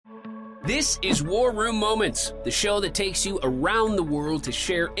This is War Room Moments, the show that takes you around the world to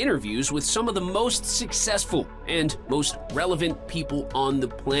share interviews with some of the most successful and most relevant people on the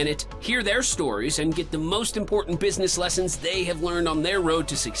planet, hear their stories, and get the most important business lessons they have learned on their road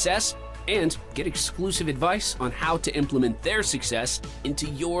to success, and get exclusive advice on how to implement their success into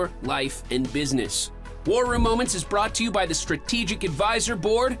your life and business. War Room Moments is brought to you by the Strategic Advisor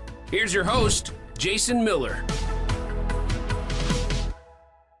Board. Here's your host, Jason Miller.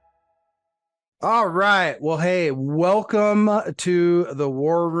 All right. Well, hey, welcome to the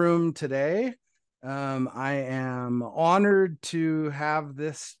War Room today. I am honored to have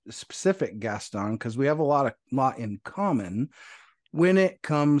this specific guest on because we have a lot in common when it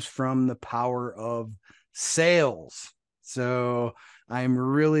comes from the power of sales. So I'm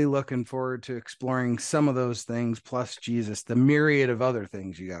really looking forward to exploring some of those things, plus Jesus, the myriad of other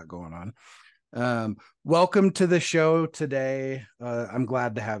things you got going on. Welcome to the show today. I'm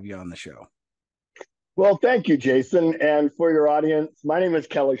glad to have you on the show. Well, thank you, Jason. And for your audience, my name is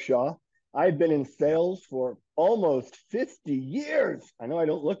Kelly Shaw. I've been in sales for almost 50 years. I know I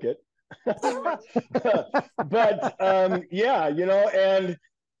don't look it. But yeah, and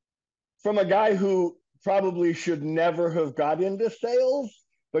from a guy who probably should never have got into sales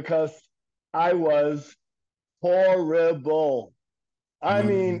because I was horrible. I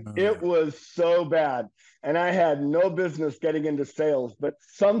mean, it was so bad. And I had no business getting into sales, but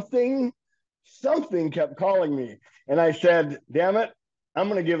something kept calling me. And I said, damn it, I'm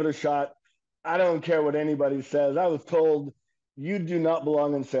going to give it a shot. I don't care what anybody says. I was told, you do not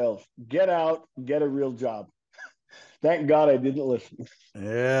belong in sales. Get out, get a real job. Thank God I didn't listen.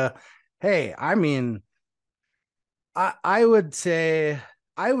 Yeah. Hey, I mean, I would say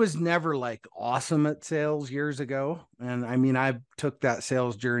I was never like awesome at sales years ago. And I mean, I took that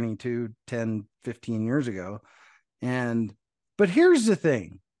sales journey to 10, 15 years ago. But here's the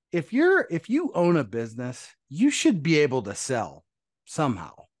thing. If you own a business, you should be able to sell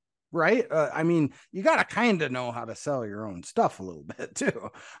somehow, right? I mean, you got to kind of know how to sell your own stuff a little bit too.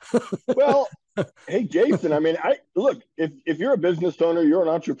 Well, hey, Jason, I mean, look, if you're a business owner, you're an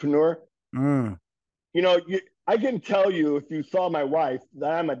entrepreneur, I can tell you, if you saw my wife,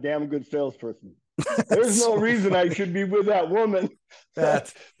 that I'm a damn good salesperson. There's no reason I should be with that woman.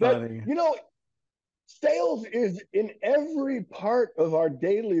 That's funny. Sales is in every part of our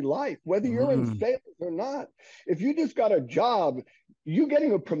daily life, whether you're in sales or not. If you just got a job, you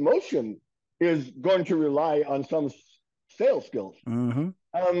getting a promotion is going to rely on some sales skills.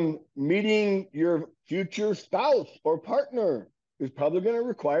 Meeting your future spouse or partner is probably going to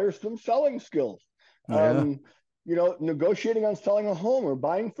require some selling skills. Yeah. Negotiating on selling a home or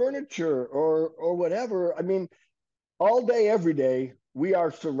buying furniture or whatever. I mean, all day, every day, we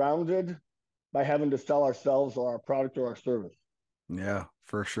are surrounded by having to sell ourselves or our product or our service. Yeah,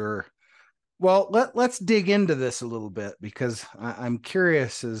 for sure. Well, let's dig into this a little bit because I'm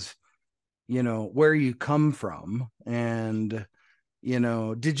curious as, where you come from and,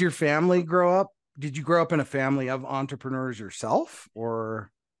 did your family grow up? Did you grow up in a family of entrepreneurs yourself or?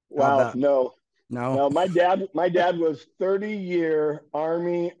 Wow, no. No, my dad was 30-year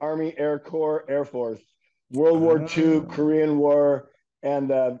Army, Air Corps, Air Force, World War II, Korean War,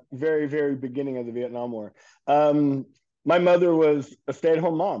 and the very, very beginning of the Vietnam War. My mother was a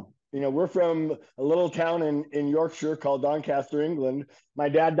stay-at-home mom. We're from a little town in Yorkshire called Doncaster, England. My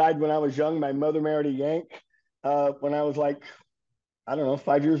dad died when I was young. My mother married a Yank when I was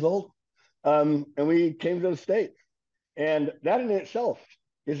 5 years old. And we came to the States. And that in itself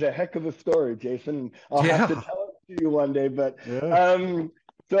is a heck of a story, Jason. I'll have to tell it to you one day. But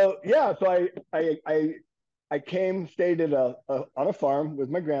so I came, stayed on a farm with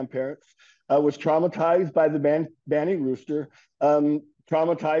my grandparents, was traumatized by the banny rooster,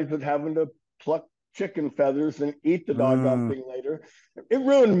 traumatized with having to pluck chicken feathers and eat the doggone thing later. It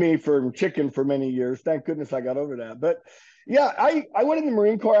ruined me for chicken for many years. Thank goodness I got over that. But yeah, I went in the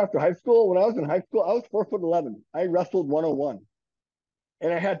Marine Corps after high school. When I was in high school, I was 4'11". I wrestled 101.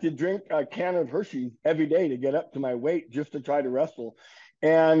 And I had to drink a can of Hershey every day to get up to my weight just to try to wrestle.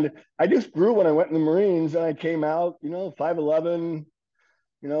 And I just grew when I went in the Marines, and I came out, 5'11",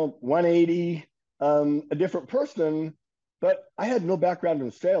 180, a different person, but I had no background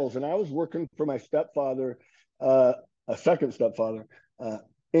in sales. And I was working for my stepfather, a second stepfather,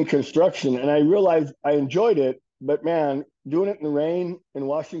 in construction. And I realized I enjoyed it, but man, doing it in the rain in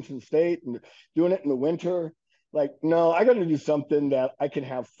Washington State and doing it in the winter, no, I got to do something that I can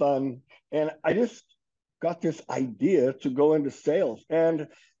have fun. And I just got this idea to go into sales. And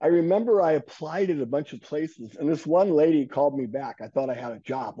I remember I applied at a bunch of places, and this one lady called me back. I thought I had a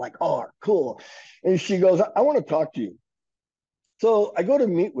job, oh, cool. And she goes, I want to talk to you. So I go to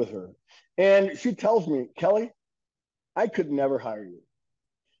meet with her, and she tells me, Kelly, I could never hire you.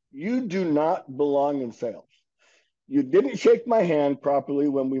 You do not belong in sales. You didn't shake my hand properly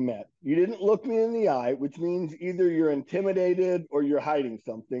when we met. You didn't look me in the eye, which means either you're intimidated or you're hiding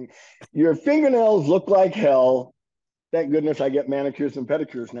something. Your fingernails look like hell. Thank goodness I get manicures and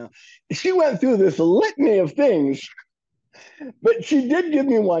pedicures now. She went through this litany of things, but she did give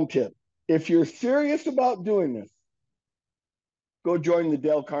me one tip. If you're serious about doing this, go join the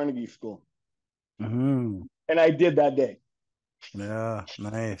Dale Carnegie School. Mm-hmm. And I did that day. Yeah,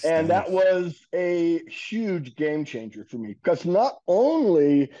 nice. And nice. that was a huge game changer for me, because not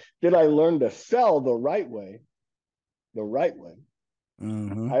only did I learn to sell the right way,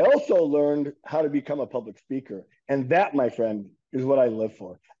 Mm-hmm. I also learned how to become a public speaker. And that, my friend, is what I live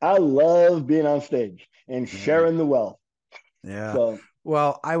for. I love being on stage and sharing the wealth. Yeah. So,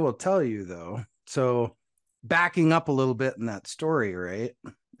 well, I will tell you though. So backing up a little bit in that story, right?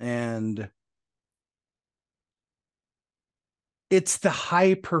 And it's the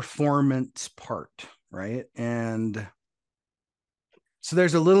high performance part, right? And so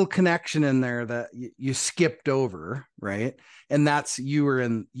there's a little connection in there that you skipped over, right? And that's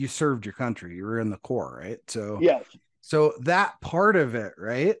you served your country, you were in the Corps, right? So yes. So that part of it,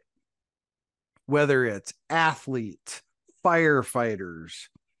 right? Whether it's athletes, firefighters,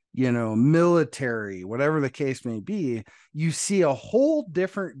 military, whatever the case may be, you see a whole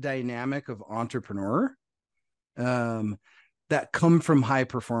different dynamic of entrepreneur that come from high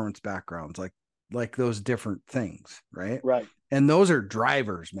performance backgrounds, like those different things, right? Right. And those are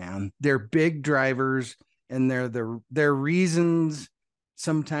drivers, man. They're big drivers, and they're reasons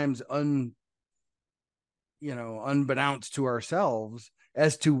sometimes unbeknownst to ourselves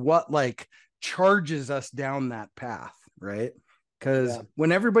as to what like charges us down that path, right? Because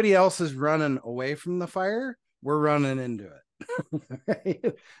when everybody else is running away from the fire, we're running into it.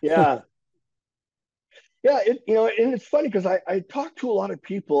 Right? Yeah. Yeah. And it's funny because I talk to a lot of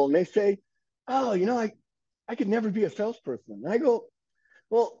people and they say, oh, I could never be a salesperson. And I go,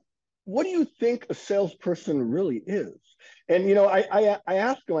 well, what do you think a salesperson really is? And, I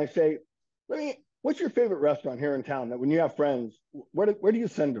ask them, I say, what's your favorite restaurant here in town that when you have friends, where do you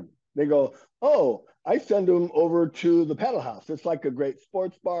send them? They go, oh, I send them over to the Paddle House. It's like a great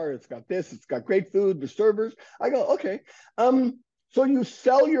sports bar. It's got this, it's got great food, the servers. I go, okay. So you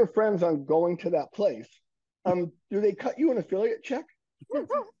sell your friends on going to that place. Do they cut you an affiliate check?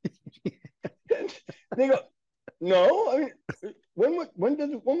 They go, no. I mean, when was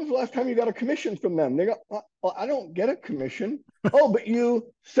the last time you got a commission from them? They go, well, I don't get a commission. Oh, but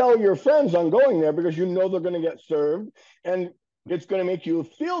you sell your friends on going there because you know they're going to get served, and it's going to make you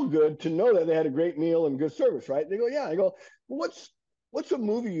feel good to know that they had a great meal and good service, right? They go, yeah. I go, well, what's a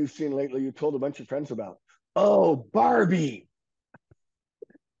movie you've seen lately you told a bunch of friends about? Oh, Barbie.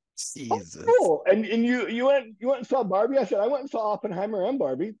 Jesus. Oh, cool. And you went and saw Barbie? I said, I went and saw Oppenheimer and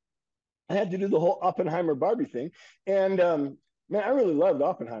Barbie. I had to do the whole Oppenheimer Barbie thing. And man, I really loved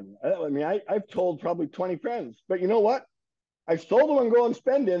Oppenheimer. I've told probably 20 friends, but you know what? I sold them and go and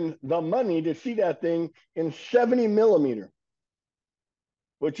spending the money to see that thing in 70 millimeter,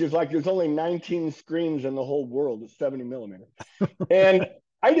 which is like there's only 19 screens in the whole world at 70 millimeter. And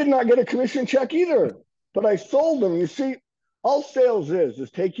I did not get a commission check either, but I sold them. You see, all sales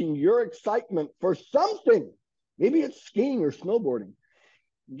is taking your excitement for something. Maybe it's skiing or snowboarding.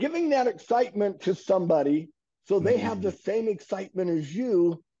 Giving that excitement to somebody so they have the same excitement as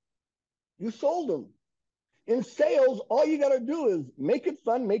you sold them. In sales, all you got to do is make it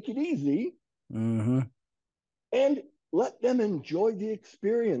fun, make it easy, and let them enjoy the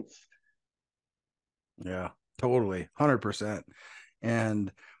experience. Yeah, totally. 100%.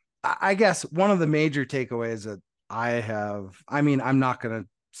 And I guess one of the major takeaways that I'm not going to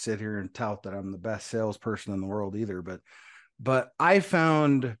sit here and tout that I'm the best salesperson in the world either, but I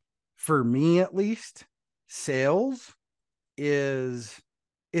found, for me at least, sales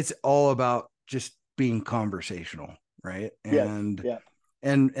it's all about just being conversational, right? And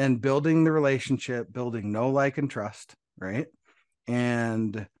and building the relationship, building know, like, and trust, right?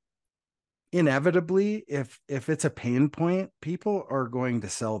 And inevitably, if it's a pain point, people are going to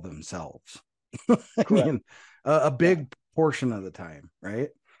sell themselves. I mean, a big portion of the time, right?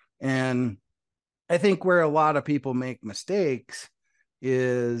 And I think where a lot of people make mistakes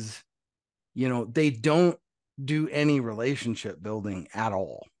is, they don't do any relationship building at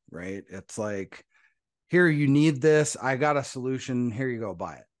all, right? It's like, here, you need this. I got a solution. Here you go,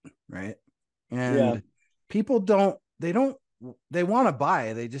 buy it, right? And people they want to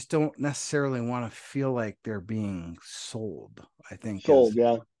buy. They just don't necessarily want to feel like they're being sold, I think. Sold,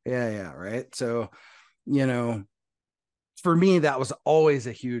 yeah, right? So, for me, that was always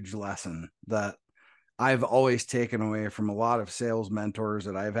a huge lesson that I've always taken away from a lot of sales mentors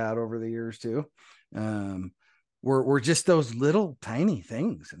that I've had over the years too. We're just those little tiny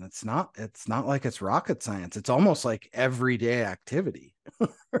things, and it's not like it's rocket science. It's almost like everyday activity.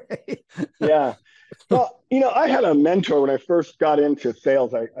 Right? Yeah. Well, I had a mentor when I first got into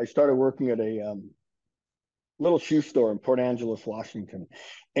sales. I started working at a little shoe store in Port Angeles, Washington.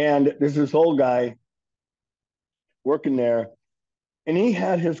 And there's this old guy working there, and he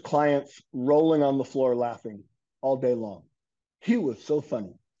had his clients rolling on the floor laughing all day long. He was so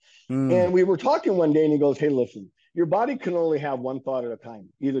funny. And we were talking one day, and he goes, "Hey, listen, your body can only have one thought at a time,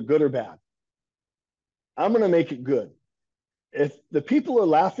 either good or bad. I'm going to make it good. If the people are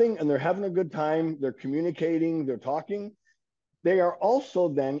laughing and they're having a good time, they're communicating, they're talking, they are also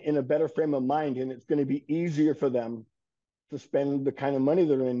then in a better frame of mind, and it's going to be easier for them to spend the kind of money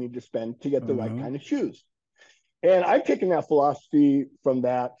they're going to need to spend to get the right kind of shoes." And I've taken that philosophy from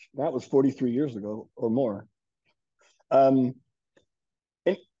that was 43 years ago or more. And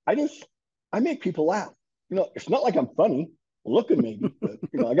I make people laugh. It's not like I'm funny looking, maybe, but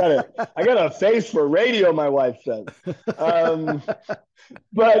I got a face for radio, my wife says.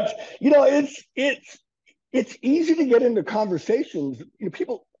 But it's easy to get into conversations.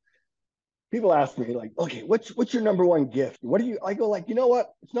 People ask me, like, "Okay, what's your number one gift? I go, like, you know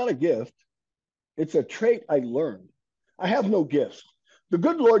what? It's not a gift. It's a trait I learned. I have no gifts. The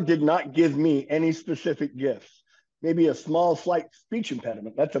good Lord did not give me any specific gifts. Maybe a small, slight speech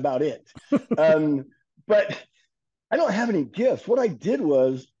impediment. That's about it. But I don't have any gifts. What I did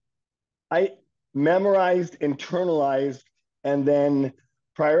was I memorized, internalized, and then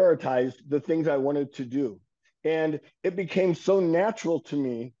prioritized the things I wanted to do. And it became so natural to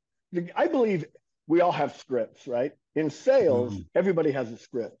me. I believe we all have scripts, right? In sales, everybody has a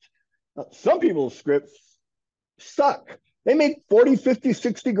script. Some people's scripts suck. They make 40, 50,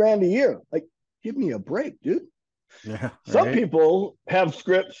 60 grand a year. Like, give me a break, dude. Yeah. Some people have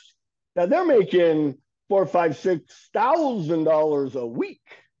scripts that they're making $4,000, $5,000, $6,000 a week.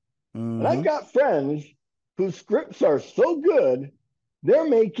 And I've got friends whose scripts are so good, they're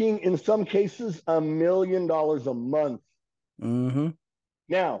making, in some cases, $1 million a month.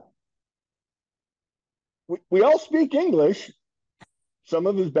 Now, we all speak English. Some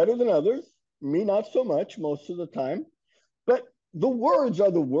of us better than others. Me, not so much most of the time. But the words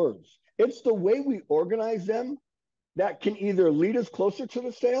are the words. It's the way we organize them that can either lead us closer to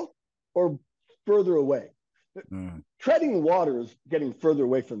the sale or further away. Treading water is getting further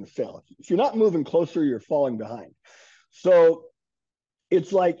away from the sale. If you're not moving closer, you're falling behind. So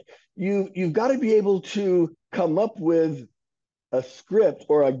it's like you've got to be able to come up with a script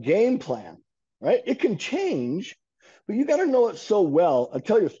or a game plan, right? It can change, but you got to know it so well. I'll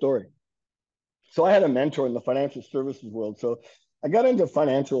tell you a story. So I had a mentor in the financial services world. So I got into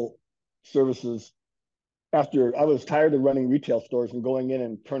financial services after I was tired of running retail stores and going in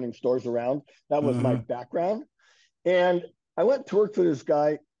and turning stores around. That was my background. And I went to work for this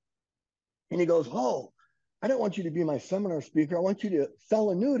guy, and he goes, "Oh, I don't want you to be my seminar speaker. I want you to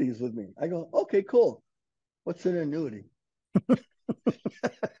sell annuities with me." I go, "Okay, cool. What's an annuity?"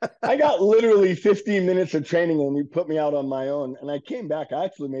 I got literally 15 minutes of training, and he put me out on my own. And I came back. I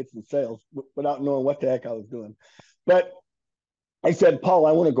actually made some sales without knowing what the heck I was doing. But I said, "Paul,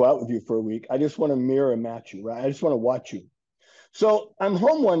 I want to go out with you for a week. I just want to mirror and match you, right? I just want to watch you." So I'm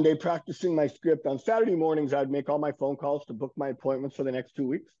home one day practicing my script. On Saturday mornings, I'd make all my phone calls to book my appointments for the next 2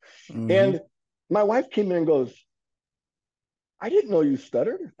 weeks. And my wife came in and goes, "I didn't know you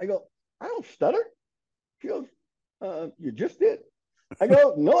stuttered." I go, "I don't stutter." She goes, "You just did." I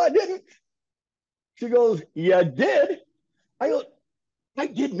go, "No, I didn't." She goes, "You did." I go, "I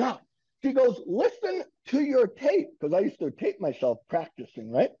did not." She goes, "Listen to your tape," because I used to tape myself practicing,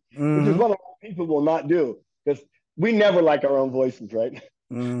 right? Which is what a lot of people will not do, because we never like our own voices, right?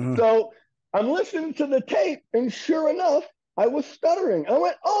 So I'm listening to the tape, and sure enough, I was stuttering. I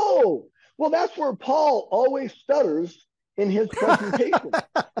went, "Oh, well, that's where Paul always stutters in his presentation."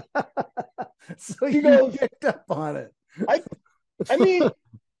 So she you goes, picked up on it. I mean,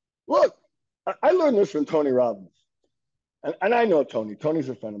 look, I learned this from Tony Robbins. And I know Tony. Tony's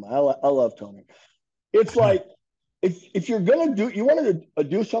a friend of mine. I love Tony. It's like, if you're going to you want to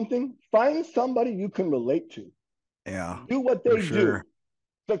do something, find somebody you can relate to. Yeah. Do what they do.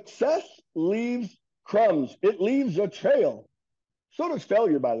 Success leaves crumbs. It leaves a trail. So does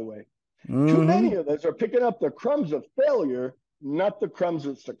failure, by the way. Too many of us are picking up the crumbs of failure, not the crumbs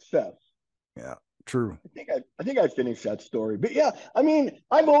of success. Yeah, true. I think I finished that story. But yeah, I mean,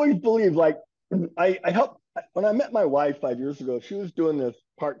 I've always believed, like, I helped. When I met my wife 5 years ago, she was doing this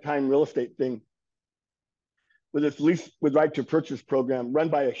part-time real estate thing. with this lease with right to purchase program run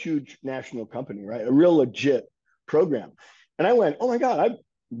by a huge national company, right? A real legit program. And I went, oh my God, I've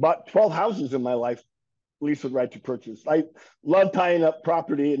bought 12 houses in my life, lease with right to purchase. I love tying up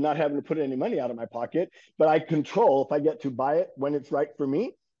property and not having to put any money out of my pocket, but I control if I get to buy it when it's right for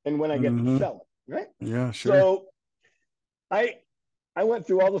me and when I get to sell it, right? Yeah, sure. So I went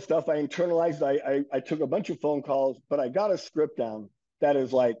through all the stuff. I internalized. I took a bunch of phone calls, but I got a script down that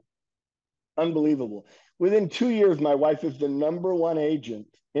is like unbelievable. Within 2 years, my wife is the #1 agent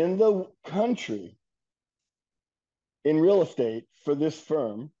in the country in real estate for this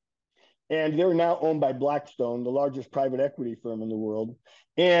firm. And they're now owned by Blackstone, the largest private equity firm in the world.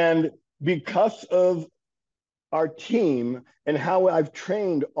 And because of our team and how I've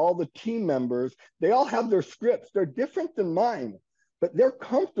trained all the team members, they all have their scripts. They're different than mine, but they're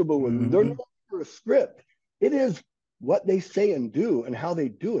comfortable with them. They're not for a script. It is what they say and do and how they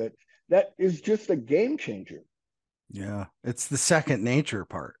do it that is just a game changer. Yeah, it's the second nature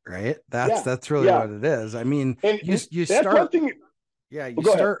part, right? That's really what it is. I mean, and you that's start. One thing, yeah,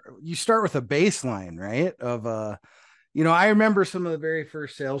 you start with a baseline, right? Of I remember some of the very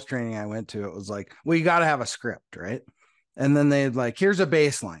first sales training I went to, it was like, well, you got to have a script, right? And then they'd like, here's a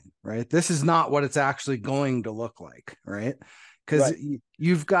baseline, right? This is not what it's actually going to look like, right? Because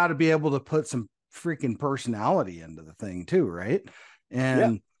you've got to be able to put some freaking personality into the thing too, right?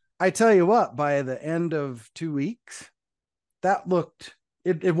 And I tell you what, by the end of 2 weeks, that looked,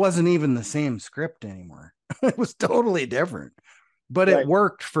 it wasn't even the same script anymore. It was totally different. But it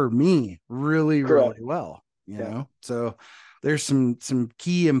worked for me really, really well, you know? So there's some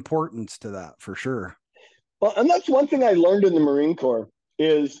key importance to that for sure. Well, and that's one thing I learned in the Marine Corps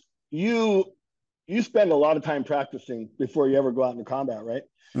is you spend a lot of time practicing before you ever go out into combat, right?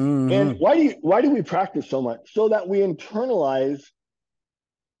 And why do we practice so much? So that we internalize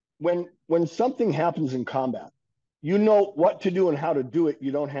when something happens in combat, you know what to do and how to do it.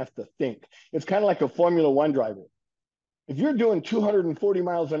 You don't have to think. It's kind of like a Formula One driver. If you're doing 240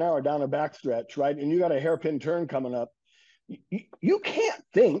 miles an hour down a backstretch, right, and you got a hairpin turn coming up, you can't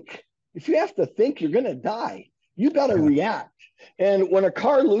think. If you have to think, you're going to die. You got to react. And when a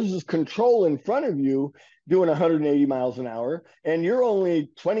car loses control in front of you doing 180 miles an hour, and you're only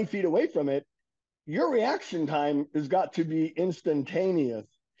 20 feet away from it, your reaction time has got to be instantaneous.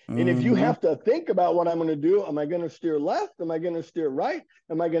 And if you have to think about what I'm going to do, am I going to steer left? Am I going to steer right?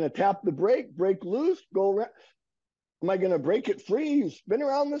 Am I going to tap the brake loose, go around? Am I going to break it free, spin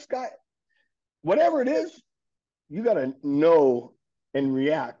around this guy? Whatever it is, you got to know and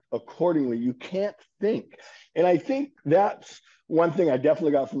react accordingly. You can't think. And I think that's one thing I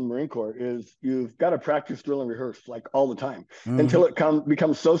definitely got from the Marine Corps is you've got to practice, drill, and rehearse like all the time until it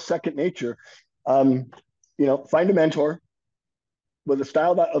becomes so second nature. Find a mentor with a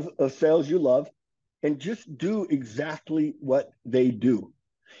style of sales you love and just do exactly what they do.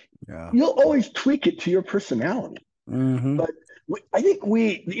 Yeah. You'll always tweak it to your personality. But I think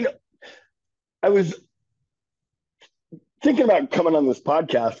I was thinking about coming on this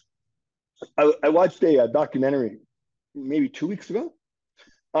podcast. I watched a documentary maybe 2 weeks ago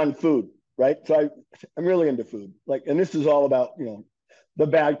on food, right? So I'm really into food. And this is all about, the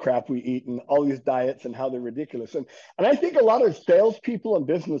bad crap we eat and all these diets and how they're ridiculous. And I think a lot of salespeople and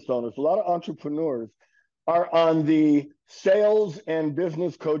business owners, a lot of entrepreneurs are on the sales and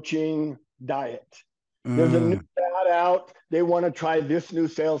business coaching diet. There's a new fad out. They want to try this new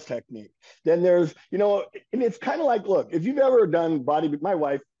sales technique. Then there's, and it's kind of like, look, if you've ever done my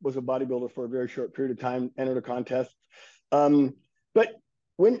wife was a bodybuilder for a very short period of time, entered a contest. But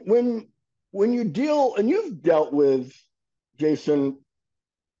when you deal, and you've dealt with, Jason,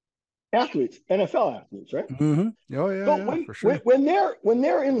 athletes, NFL athletes, right? Oh yeah, for sure. When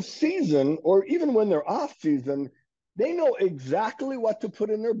they're in season, or even when they're off season, they know exactly what to put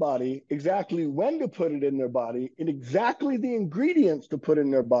in their body, exactly when to put it in their body, and exactly the ingredients to put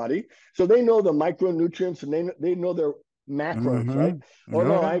in their body. So they know the micronutrients and they know their macros, right? Oh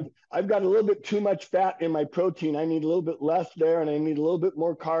no, I've got a little bit too much fat in my protein. I need a little bit less there, and I need a little bit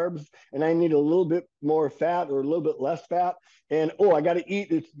more carbs, and I need a little bit more fat or a little bit less fat. And I got to eat.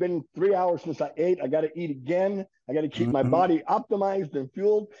 It's been 3 hours since I ate. I got to eat again. I got to keep my body optimized and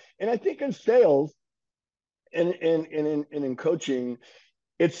fueled. And I think in sales and in coaching,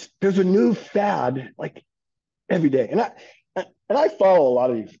 there's a new fad like every day. And I follow a lot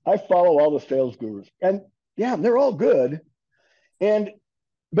of these. I follow all the sales gurus, and yeah, they're all good.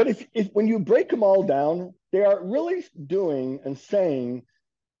 But if when you break them all down, they are really doing and saying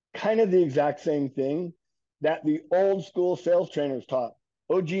kind of the exact same thing that the old school sales trainers taught.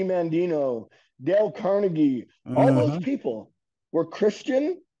 OG Mandino, Dale Carnegie, all those people were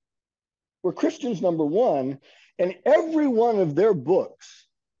Christians, number one. And every one of their books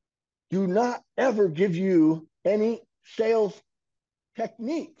do not ever give you any sales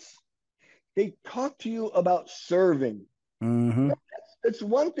techniques. They talk to you about serving. Mm-hmm. It's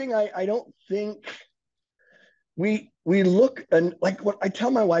one thing I don't think we look, and like what I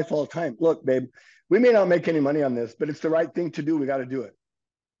tell my wife all the time, look, babe, we may not make any money on this, but it's the right thing to do. We got to do it.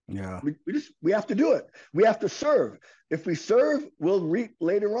 Yeah. We have to do it. We have to serve. If we serve, we'll reap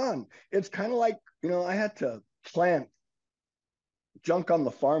later on. It's kind of like, I had to plant junk on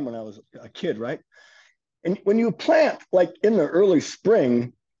the farm when I was a kid, right? And when you plant like in the early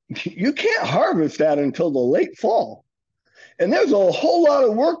spring, you can't harvest that until the late fall. And there's a whole lot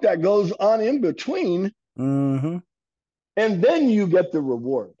of work that goes on in between. Mm-hmm. And then you get the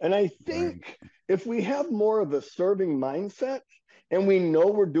reward. And I think if we have more of a serving mindset and we know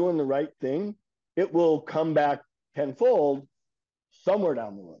we're doing the right thing, it will come back tenfold somewhere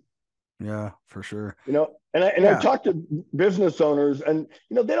down the line. Yeah, for sure. I talk to business owners, and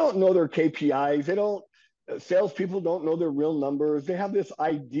they don't know their KPIs. Salespeople don't know their real numbers. They have this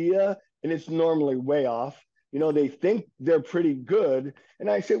idea, and it's normally way off. They think they're pretty good. And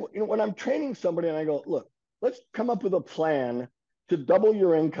I say, when I'm training somebody, and I go, look, let's come up with a plan to double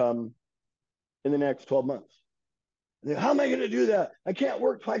your income in the next 12 months. They go, how am I going to do that? I can't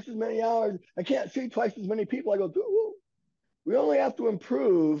work twice as many hours. I can't see twice as many people. I go, we only have to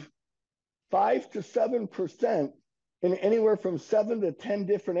improve 5 to 7% in anywhere from 7 to 10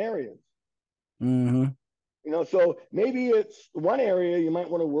 different areas. Mm-hmm. So maybe it's one area you might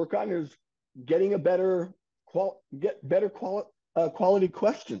want to work on is getting quality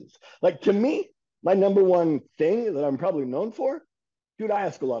questions. Like, to me, my number one thing that I'm probably known for, dude, I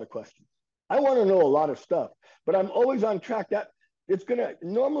ask a lot of questions. I want to know a lot of stuff, but I'm always on track.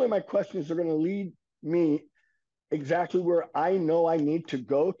 Normally my questions are going to lead me exactly where I know I need to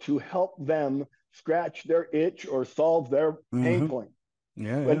go to help them scratch their itch or solve their pain point.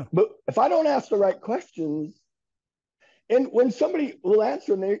 Yeah. But if I don't ask the right questions, and when somebody will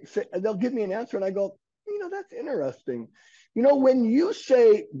answer and they'll give me an answer and I go, that's interesting. When you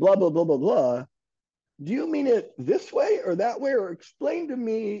say blah, blah, blah, blah, blah, do you mean it this way or that way? Or explain to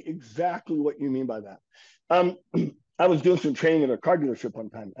me exactly what you mean by that. I was doing some training at a car dealership one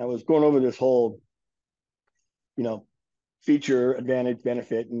time. I was going over this whole, feature, advantage,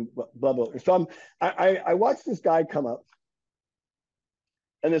 benefit, and blah, blah. So I watched this guy come up,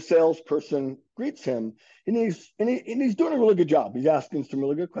 and the salesperson greets him, and he's doing a really good job. He's asking some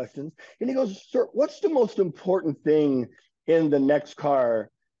really good questions. And he goes, sir, what's the most important thing in the next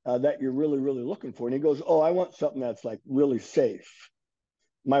car that you're really, really looking for? And he goes, oh, I want something that's like really safe.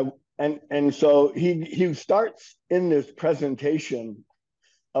 And so he starts in this presentation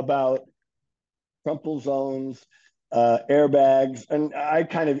about crumple zones, airbags, and I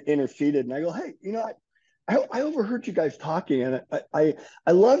kind of interceded, and I go, hey, I overheard you guys talking, and I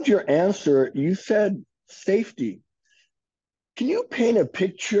loved your answer. You said safety. Can you paint a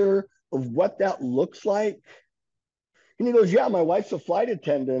picture of what that looks like? And he goes, yeah, my wife's a flight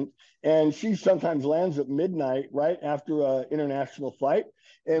attendant, and she sometimes lands at midnight right after an international flight.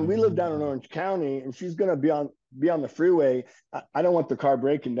 And we live down in Orange County, and she's going to be on the freeway. I don't want the car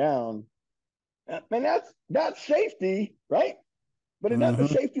breaking down. And that's safety, right? But it's not the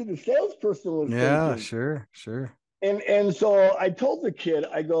safety the salesperson was thinking. Yeah, sure. And so I told the kid,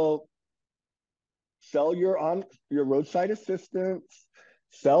 I go, sell your roadside assistance,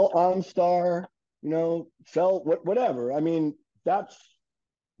 sell OnStar, sell whatever. I mean, by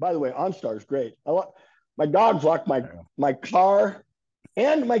the way, OnStar is great. My dogs lock my car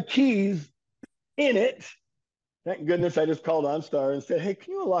and my keys in it. Thank goodness I just called OnStar and said, hey,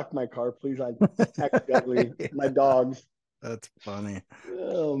 can you unlock my car, please? I accidentally, my dogs. That's funny.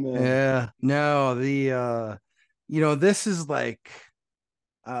 Oh, man. Yeah. No, this is like,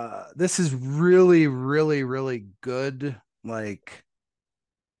 this is really, really, really good. Like,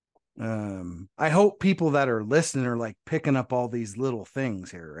 I hope people that are listening are like picking up all these little things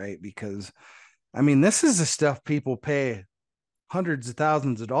here, right? Because, I mean, this is the stuff people pay hundreds of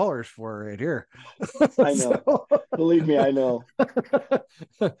thousands of dollars for right here. I know. Believe me, I know.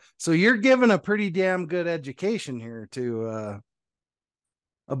 So you're giving a pretty damn good education here to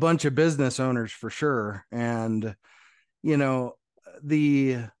a bunch of business owners for sure. And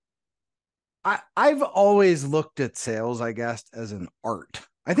I've always looked at sales, I guess, as an art.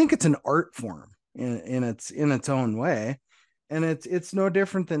 I think it's an art form in its own way, and it's no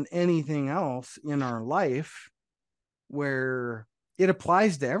different than anything else in our life, where it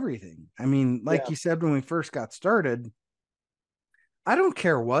applies to everything. I mean, like you said, when we first got started, I don't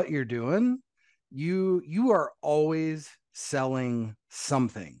care what you're doing. You are always selling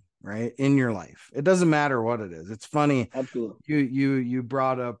something. right, in your life. It doesn't matter what it is. It's funny. Absolutely. You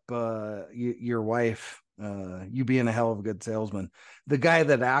brought up your wife, you being a hell of a good salesman. The guy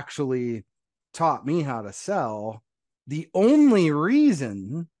that actually taught me how to sell, the only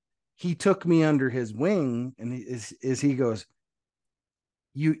reason he took me under his wing and he goes,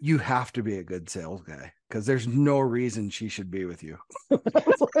 you have to be a good sales guy because there's no reason she should be with you.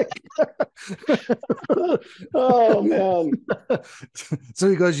 Oh man. So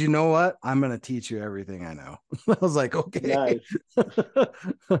he goes, you know what? I'm going to teach you everything I know. I was like, okay.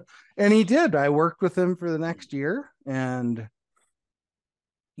 Nice. And he did. I worked with him for the next year. And,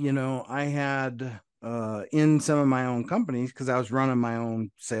 you know, I had in some of my own companies, because I was running my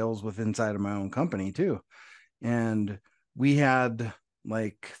own sales with inside of my own company too. And we had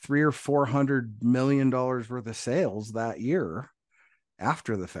like $300 or $400 million worth of sales that year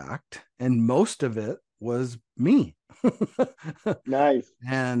after the fact, and most of it was me. Nice.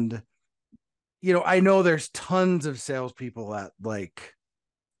 And you know, I know there's tons of salespeople that like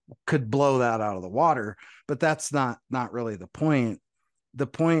could blow that out of the water, but that's not really the point. The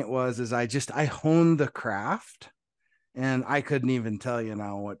point is I honed the craft, and I couldn't even tell you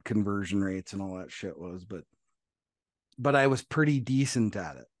now what conversion rates and all that shit was, but I was pretty decent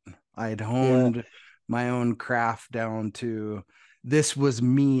at it. I had honed my own craft down to this was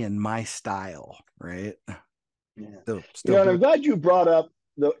me and my style, right? Yeah. And I'm glad you brought up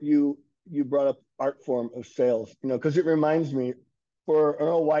you brought up art form of sales, you know, because it reminds me, for an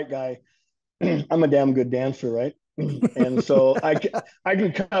old white guy, I'm a damn good dancer, right? And so I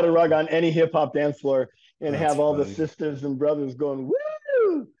can cut a rug on any hip hop dance floor and have all the sisters and brothers going,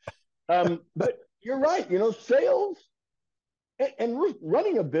 woo! But you're right, you know, sales and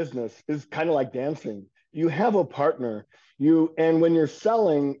running a business is kind of like dancing. You have a partner, and when you're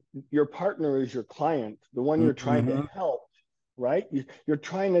selling, your partner is your client, the one you're trying to help, right? You're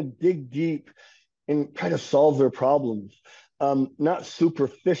trying to dig deep and try to solve their problems, not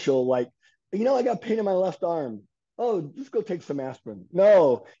superficial, like, you know, I got pain in my left arm. Oh, just go take some aspirin.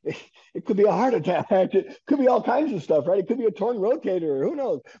 No, it could be a heart attack. It could be all kinds of stuff, right? It could be a torn rotator. Who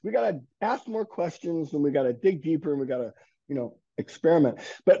knows? We got to ask more questions, and we got to dig deeper, and we got to, you know, experiment.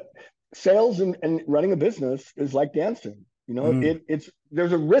 But sales and running a business is like dancing. You know,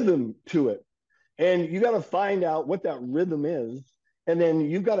 there's a rhythm to it, and you got to find out what that rhythm is, and then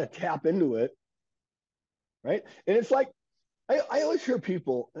you got to tap into it, right? And it's like I always hear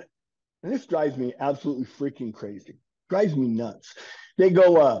people, and this drives me absolutely freaking crazy, drives me nuts. They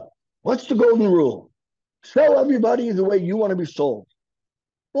go, what's the golden rule? Sell everybody the way you want to be sold.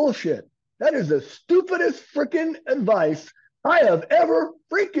 Bullshit. That is the stupidest freaking advice I have ever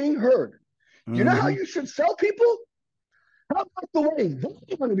freaking heard. You know how you should sell people? How about the way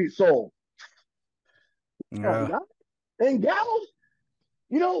they want to be sold? Yeah. And gals,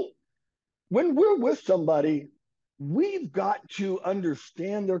 you know, when we're with somebody, we've got to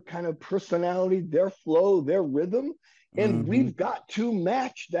understand their kind of personality, their flow, their rhythm, and we've got to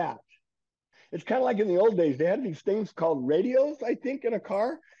match that. It's kind of like in the old days, they had these things called radios, I think, in a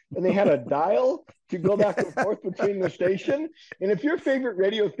car, and they had a dial to go back and forth between the station. And if your favorite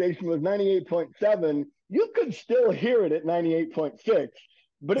radio station was 98.7, you could still hear it at 98.6,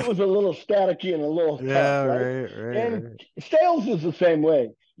 but it was a little staticky and a little tough, right? And sales is the same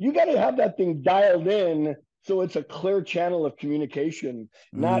way. You got to have that thing dialed in so it's a clear channel of communication,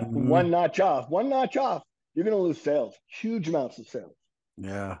 not one notch off. One notch off, you're going to lose sales, huge amounts of sales.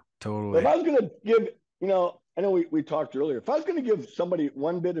 Yeah, totally. But if I was going to give, you know, I know we talked earlier, if I was going to give somebody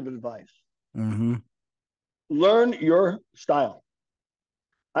one bit of advice, learn your style.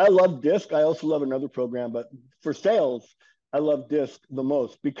 I love DISC. I also love another program, but for sales, I love DISC the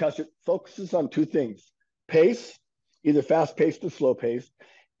most because it focuses on two things: pace, either fast-paced or slow-paced,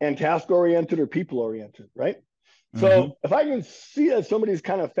 and task-oriented or people-oriented, right? So if I can see that somebody's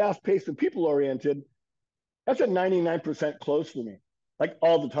kind of fast-paced and people-oriented, that's a 99% close for me, like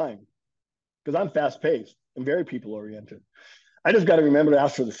all the time, because I'm fast-paced and very people-oriented. I just got to remember to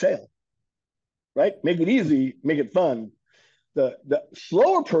ask for the sale, right? Make it easy, make it fun. The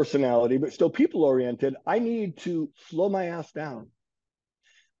slower personality, but still people-oriented, I need to slow my ass down.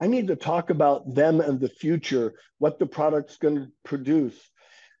 I need to talk about them and the future, what the product's going to produce,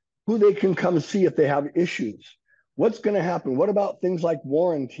 who they can come see if they have issues, what's going to happen, what about things like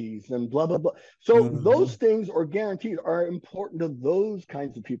warranties and blah, blah, blah. So those things or guarantees are important to those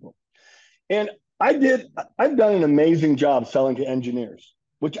kinds of people. And I've done an amazing job selling to engineers,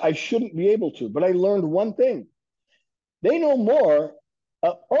 which I shouldn't be able to, but I learned one thing. They know more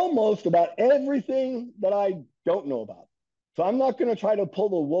almost about everything that I don't know about. So I'm not going to try to pull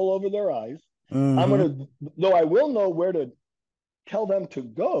the wool over their eyes. I'm going to, though I will know where to tell them to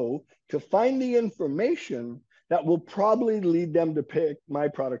go to find the information that will probably lead them to pick my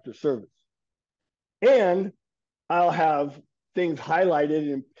product or service. And I'll have things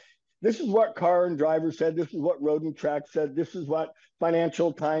highlighted, and this is what Car and Driver said, this is what Road and Track said, this is what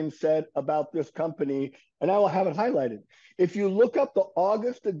Financial Times said about this company, and I will have it highlighted. If you look up the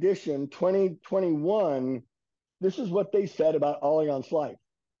August edition 2021, this is what they said about Allianz Life.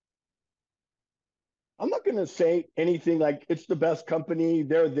 I'm not going to say anything like it's the best company,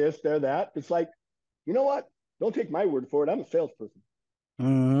 they're this, they're that. It's like, you know what? Don't take my word for it. I'm a salesperson.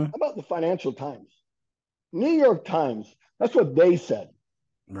 Mm-hmm. How about the Financial Times? New York Times, that's what they said.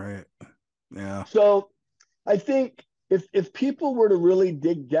 Right. Yeah. So I think if people were to really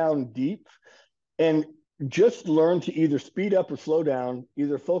dig down deep and just learn to either speed up or slow down,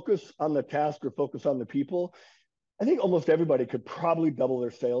 either focus on the task or focus on the people, I think almost everybody could probably double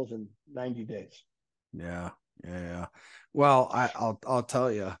their sales in 90 days. Yeah. Yeah. Well, I'll tell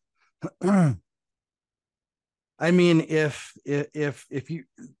you. I mean, if you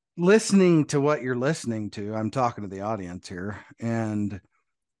listening to what you're listening to, I'm talking to the audience here, and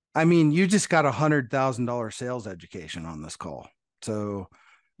I mean, you just got $100,000 sales education on this call. So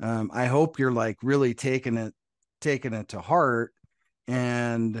I hope you're like really taking it to heart.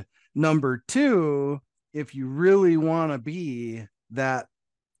 And number two, if you really want to be that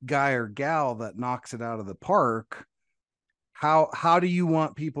guy or gal that knocks it out of the park, how do you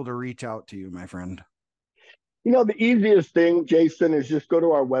want people to reach out to you, my friend? You know, the easiest thing, Jason, is just go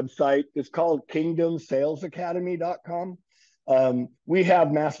to our website. It's called kingdomsalesacademy.com. We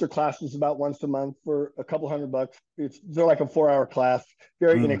have master classes about once a month for a couple $100. They're like a 4-hour class,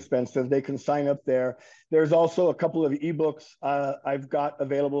 very inexpensive. They can sign up there. There's also a couple of ebooks I've got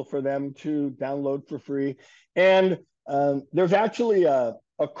available for them to download for free. And there's actually a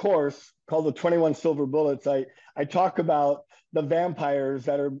course called the 21 Silver Bullets. I talk about the vampires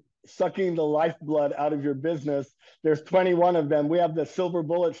that are sucking the lifeblood out of your business. There's 21 of them. We have the silver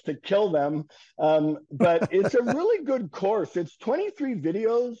bullets to kill them. But it's a really good course. It's 23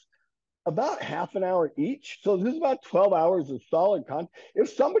 videos, about half an hour each. So this is about 12 hours of solid content. If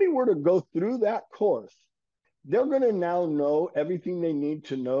somebody were to go through that course, they're going to now know everything they need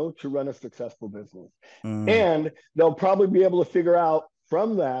to know to run a successful business. And they'll probably be able to figure out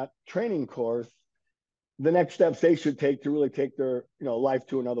from that training course the next steps they should take to really take their, life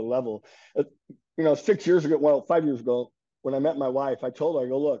to another level. 5 years ago, when I met my wife, I told her, I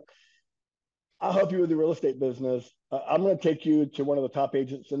go, look, I'll help you with the real estate business. I'm going to take you to one of the top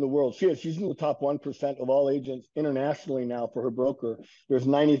agents in the world. She's in the top 1% of all agents internationally now for her broker. There's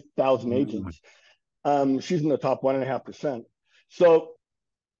 90,000 agents. She's in the top 1.5%. So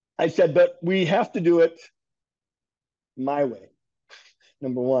I said, but we have to do it my way,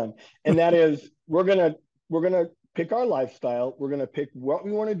 number one. And that is, we're going to pick our lifestyle. We're going to pick what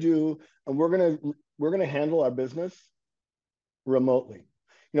we want to do, and we're going to handle our business remotely.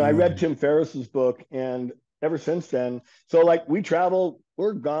 I read Tim Ferriss's book, and ever since then, so like we travel,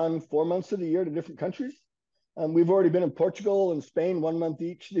 we're gone 4 months of the year to different countries. We've already been in Portugal and Spain 1 month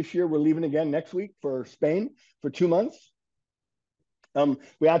each this year. We're leaving again next week for Spain for 2 months.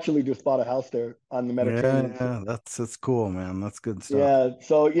 We actually just bought a house there on the Mediterranean. Yeah, that's cool, man. That's good stuff. Yeah,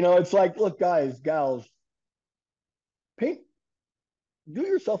 so it's like, look, guys, gals, do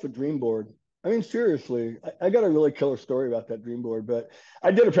yourself a dream board. I mean, seriously, I got a really killer story about that dream board, but I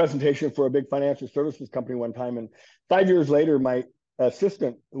did a presentation for a big financial services company one time, and 5 years later, my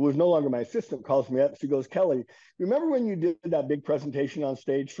assistant, who was no longer my assistant, calls me up. She goes, Kelly, remember when you did that big presentation on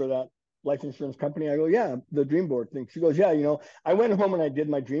stage for that life insurance company? I go, yeah, the dream board thing. She goes, yeah, I went home and I did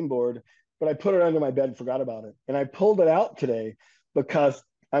my dream board, but I put it under my bed and forgot about it. And I pulled it out today because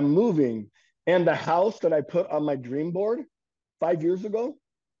I'm moving, and the house that I put on my dream board 5 years ago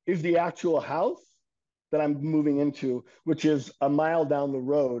is the actual house that I'm moving into, which is a mile down the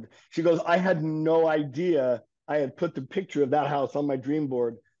road. She goes, I had no idea I had put the picture of that house on my dream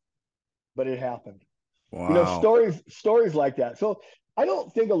board, but it happened. Wow. Stories like that. So I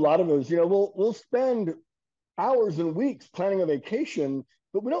don't think a lot of us, we'll spend hours and weeks planning a vacation,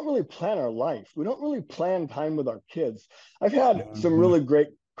 but we don't really plan our life. We don't really plan time with our kids. I've had some really great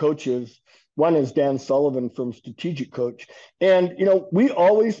coaches. One is Dan Sullivan from Strategic Coach. And, we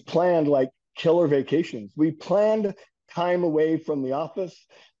always planned like killer vacations. We planned time away from the office,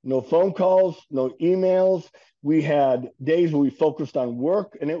 no phone calls, no emails. We had days where we focused on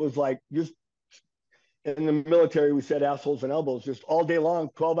work, and it was like just in the military, we said assholes and elbows, just all day long,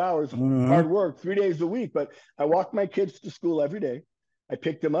 12 hours, hard work, 3 days a week. But I walked my kids to school every day. I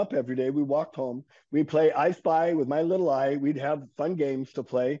picked him up every day. We walked home. We'd play I Spy with my little eye. We'd have fun games to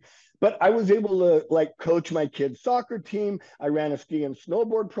play. But I was able to like coach my kids' soccer team. I ran a ski and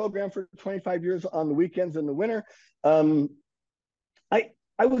snowboard program for 25 years on the weekends in the winter. I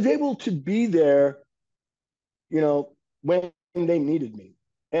was able to be there, when they needed me.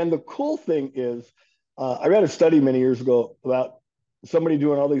 And the cool thing is, I read a study many years ago about somebody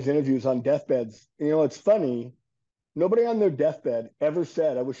doing all these interviews on deathbeds. It's funny. Nobody on their deathbed ever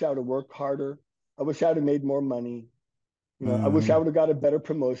said, I wish I would have worked harder. I wish I would have made more money. I wish I would have got a better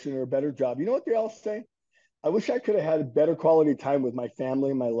promotion or a better job. You know what they all say? I wish I could have had a better quality time with my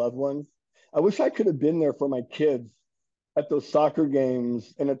family and my loved ones. I wish I could have been there for my kids at those soccer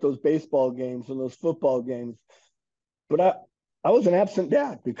games and at those baseball games and those football games. But I was an absent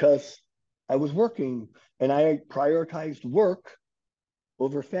dad because I was working and I prioritized work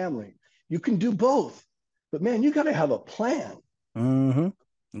over family. You can do both, but man, you got to have a plan.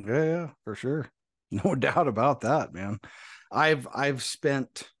 Yeah, for sure. No doubt about that, man. I've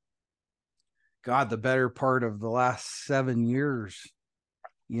spent, God, the better part of the last 7 years,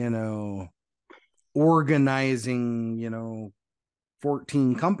 organizing,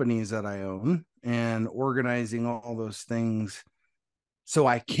 14 companies that I own and organizing all those things so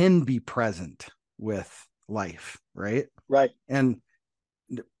I can be present with life. Right. Right. And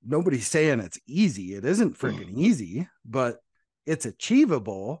nobody's saying it's easy. It isn't freaking easy, but it's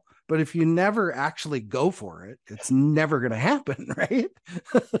achievable. But if you never actually go for it, it's never going to happen. Right.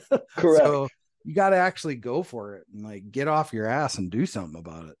 Correct. So you got to actually go for it and like get off your ass and do something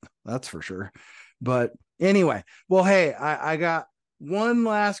about it. That's for sure. But anyway, well, hey, I got one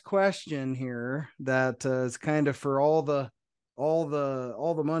last question here that is kind of for all the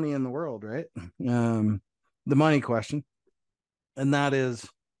money in the world, right? The money question. And that is,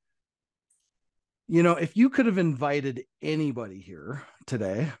 if you could have invited anybody here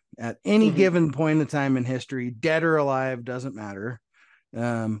today at any given point in time in history, dead or alive, doesn't matter.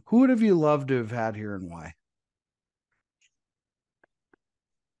 Who would have you loved to have had here and why?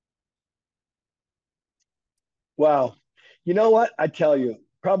 Wow. You know what? I tell you,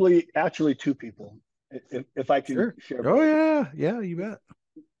 probably actually two people, if I can share. Oh, yeah. Yeah, you bet.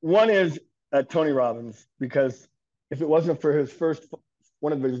 One is Tony Robbins, because if it wasn't for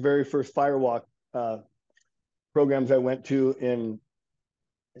one of his very first Firewalk programs I went to in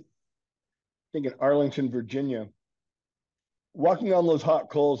Arlington, Virginia, walking on those hot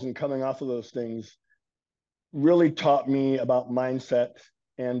coals and coming off of those things really taught me about mindset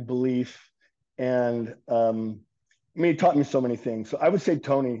and belief. And he taught me so many things. So I would say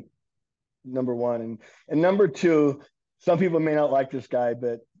Tony, number one. And number two, some people may not like this guy,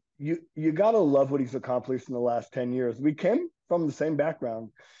 but you got to love what he's accomplished in the last 10 years. We came from the same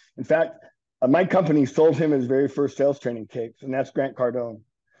background. In fact, my company sold him his very first sales training tapes, and that's Grant Cardone.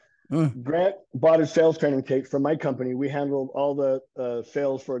 Grant bought his sales training tapes from my company. We handled all the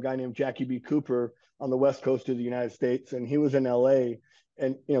sales for a guy named Jackie B. Cooper on the West Coast of the United States, and he was in LA.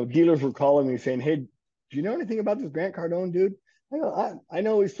 And dealers were calling me saying, "Hey, do you know anything about this Grant Cardone dude?" I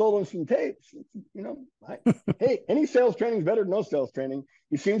know he sold him some tapes. Hey, any sales training is better than no sales training.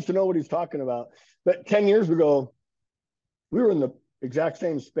 He seems to know what he's talking about. But 10 years ago, we were in the exact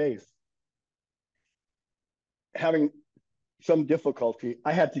same space, having some difficulty.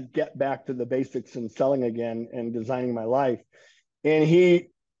 I had to get back to the basics and selling again and designing my life. And he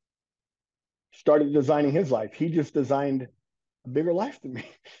started designing his life. He just designed a bigger life than me.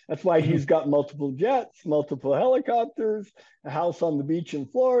 That's why he's got multiple jets, multiple helicopters, a house on the beach in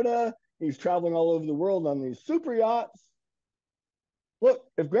Florida. He's traveling all over the world on these super yachts. Look,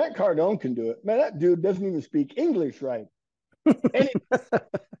 if Grant Cardone can do it, man, that dude doesn't even speak English right.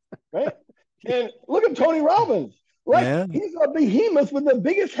 Right? And look at Tony Robbins. Right? Yeah. He's a behemoth with the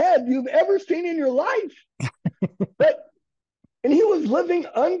biggest head you've ever seen in your life. And he was living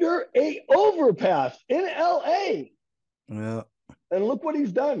under a overpass in LA. Yeah. And look what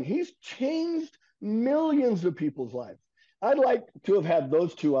he's done. He's changed millions of people's lives. I'd like to have had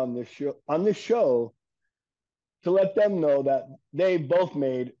those two on this show to let them know that they both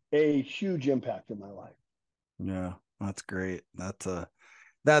made a huge impact in my life. Yeah, that's great. That's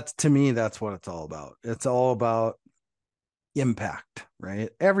to me, that's what it's all about. It's all about impact,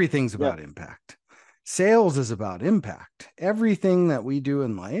 right? Everything's about impact. Sales is about impact. Everything that we do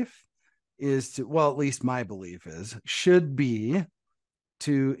in life is to, well, at least my belief should be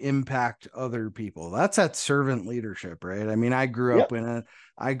to impact other people. That's that servant leadership, right? I mean, I grew up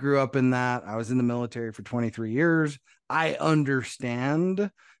in that. I was in the military for 23 years. I understand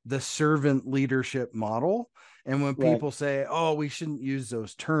the servant leadership model. And when people say, oh, we shouldn't use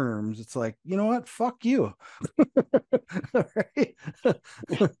those terms, it's like, you know what? Fuck you. Right?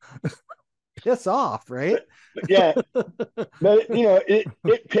 Piss off, right? Yeah. But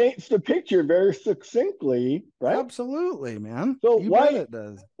it paints the picture very succinctly, right? Absolutely, man. So why it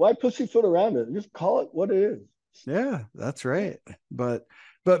does. Why pussyfoot around it? Just call it what it is. Yeah, that's right. But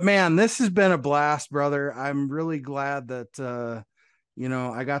man, this has been a blast, brother. I'm really glad that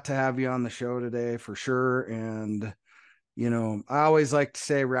I got to have you on the show today for sure. And I always like to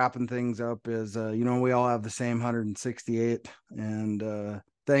say, wrapping things up is we all have the same 168. And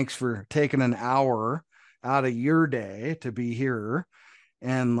thanks for taking an hour out of your day to be here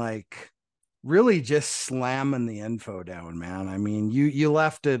and really just slamming the info down, man. I mean, you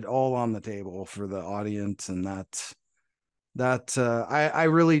left it all on the table for the audience, and I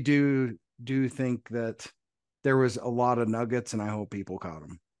really do think that there was a lot of nuggets, and I hope people caught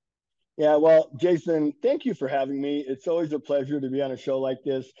them. Yeah, well, Jason, thank you for having me. It's always a pleasure to be on a show like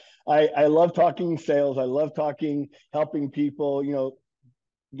this. I love talking sales. I love helping people,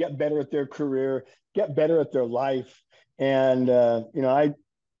 get better at their career, get better at their life. And,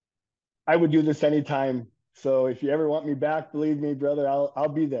 I would do this anytime. So if you ever want me back, believe me, brother, I'll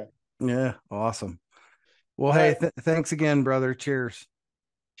be there. Yeah. Awesome. Well, hey, thanks again, brother. Cheers.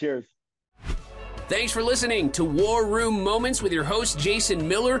 Cheers. Thanks for listening to War Room Moments with your host, Jason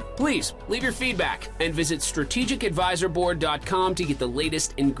Miller. Please leave your feedback and visit strategicadvisorboard.com to get the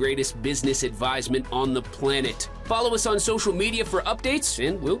latest and greatest business advisement on the planet. Follow us on social media for updates,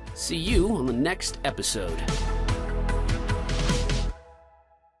 and we'll see you on the next episode.